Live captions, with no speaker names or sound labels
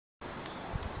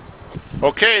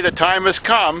Okay, the time has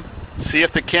come. See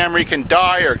if the Camry can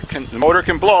die or the motor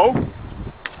can blow.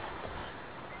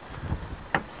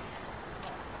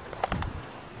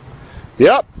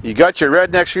 Yep, you got your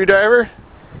redneck screwdriver.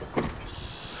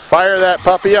 Fire that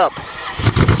puppy up.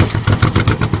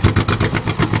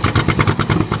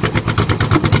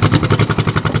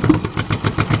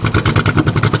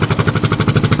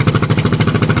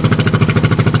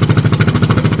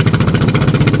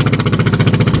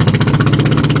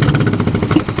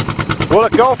 Will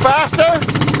it go faster?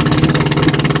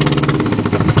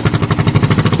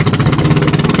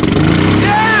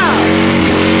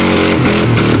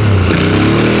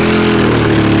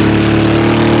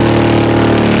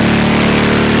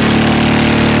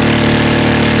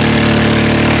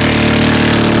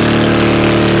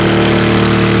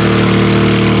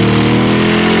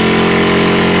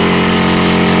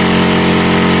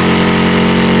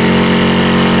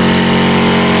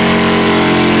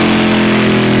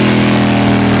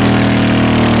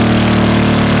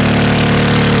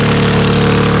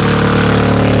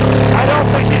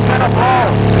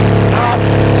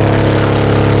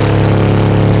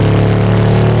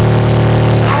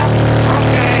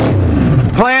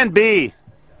 Plan B.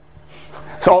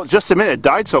 So just a minute, it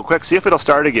died so quick. See if it'll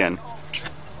start again.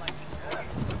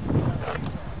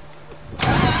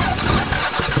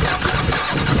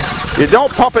 You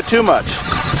don't pump it too much.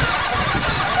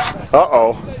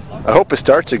 Uh-oh. I hope it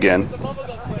starts again.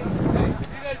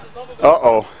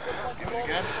 Uh-oh.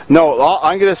 No,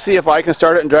 I'm going to see if I can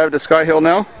start it and drive it to Sky Hill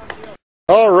now.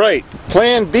 Alright,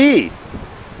 plan B.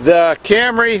 The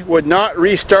Camry would not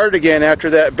restart again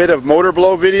after that bit of motor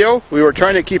blow video. We were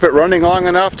trying to keep it running long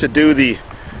enough to do the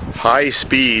high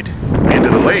speed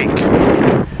into the lake.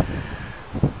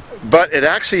 But it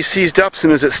actually seized up as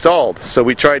soon as it stalled. So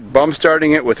we tried bum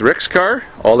starting it with Rick's car.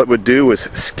 All it would do was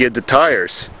skid the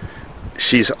tires.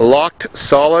 She's locked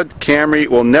solid. Camry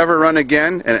will never run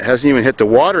again, and it hasn't even hit the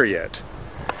water yet.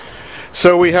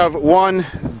 So we have one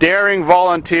daring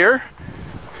volunteer.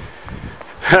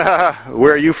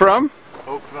 Where are you from?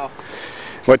 Oakville.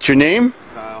 What's your name?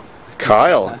 Kyle.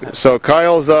 Kyle. So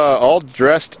Kyle's all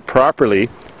dressed properly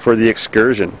for the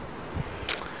excursion.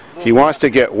 He wants to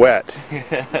get wet.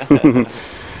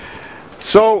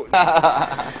 So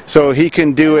he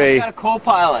can do got a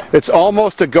co-pilot. It's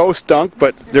almost a ghost dunk,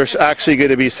 but there's actually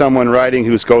going to be someone riding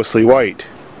who's ghostly white.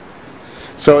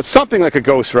 So it's something like a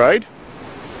ghost ride.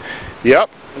 Yep.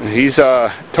 He's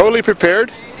totally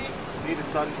prepared. Need a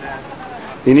suntan.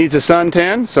 He needs a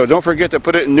suntan, so don't forget to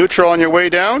put it in neutral on your way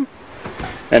down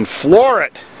and floor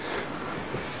it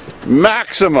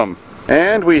maximum.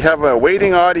 And we have a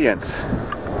waiting audience.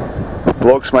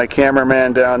 Bloke's my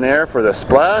cameraman down there for the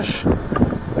splash.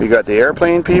 We got the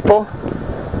airplane people,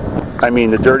 I mean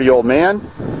the dirty old man,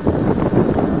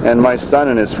 and my son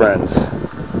and his friends.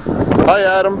 Hi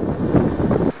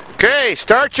Adam. Okay,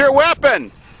 start your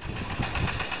weapon.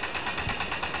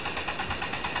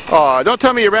 Oh, don't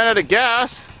tell me you ran out of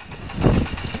gas.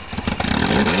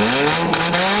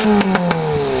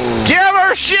 Give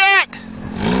her shit!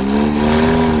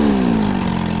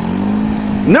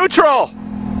 Neutral!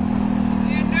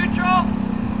 You neutral?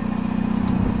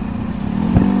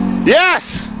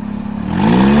 Yes!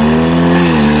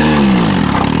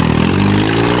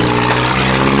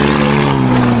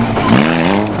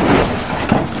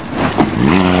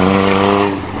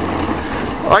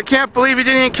 I can't believe you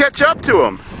didn't even catch up to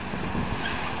him.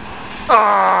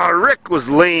 Ah, oh, Rick was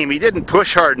lame. He didn't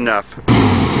push hard enough.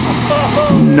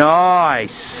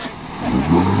 Nice.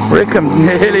 Rickham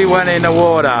nearly went in the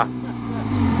water.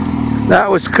 That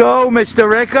was cool, Mr.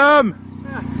 Rickham.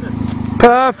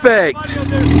 Perfect.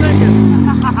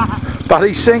 But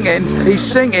he's singing. He's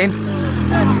singing.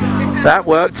 That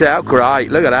worked out great.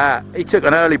 Look at that. He took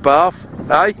an early bath.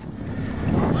 Eh?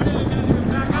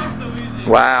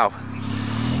 Wow.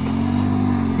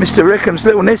 Mr. Rickham's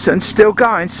little Nissan's still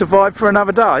going, survived for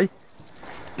another day.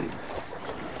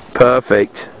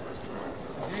 Perfect.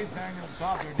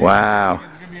 Wow.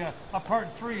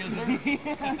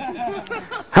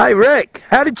 Hey Rick,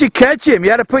 how did you catch him? You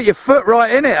had to put your foot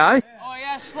right in it, eh? Oh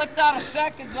yeah, slipped out of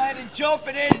seconds. I had to jump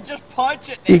it in and just punch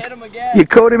it and hit him again. You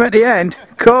caught him at the end?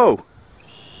 Cool.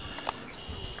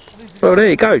 Well, there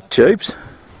you go, Tubes.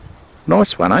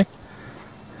 Nice one, eh?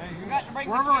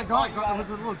 Wherever I got it was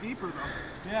a little deeper though.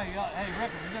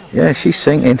 Yeah, she's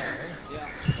sinking.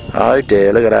 Oh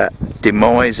dear, look at that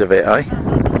demise of it, eh?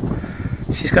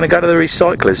 She's going to go to the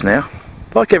recyclers now,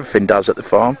 like everything does at the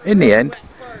farm. In the end,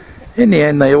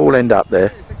 they all end up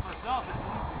there.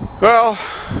 Well,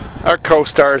 our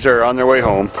co-stars are on their way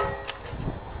home.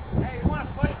 Hey, you want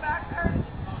to push back there?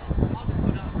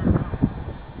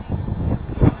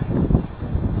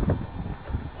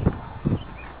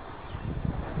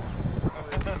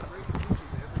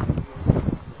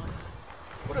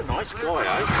 Nice guy, eh? Look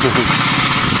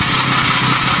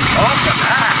at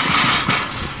that!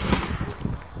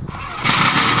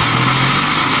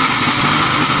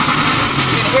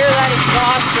 You can hear that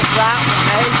exhaust of that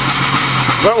one, eh?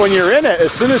 But when you're in it,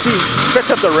 as soon as he picks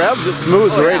up the revs, it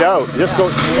smooths right out. It just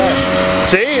goes,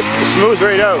 see? It smooths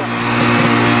right out.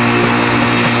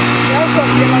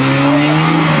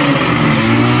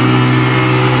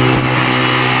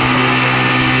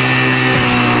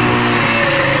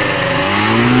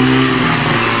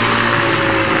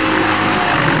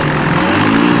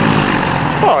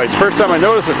 Oh, it's the first time I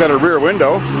noticed it's got a rear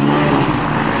window.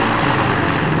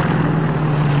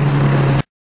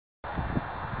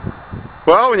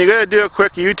 Well, when you gotta do a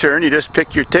quick U-turn, you just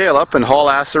pick your tail up and haul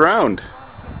ass around.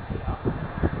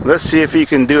 Let's see if he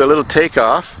can do a little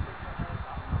takeoff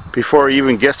before he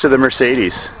even gets to the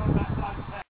Mercedes. He's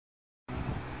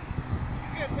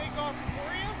gonna take off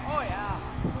before you? Oh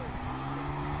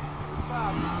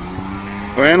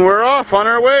yeah. And we're off on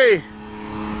our way.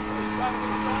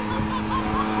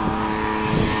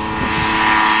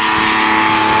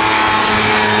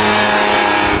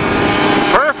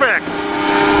 Perfect.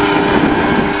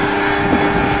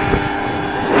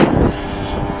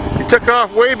 He took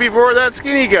off way before that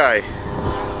skinny guy.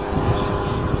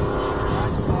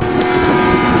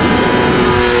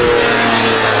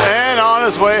 And on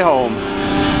his way home.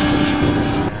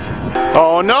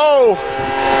 Oh no!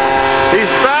 He's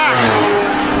back!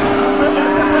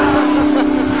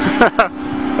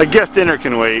 I guess dinner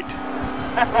can wait. Crazy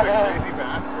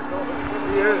bastard.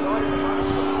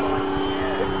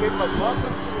 This kid must love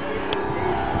us.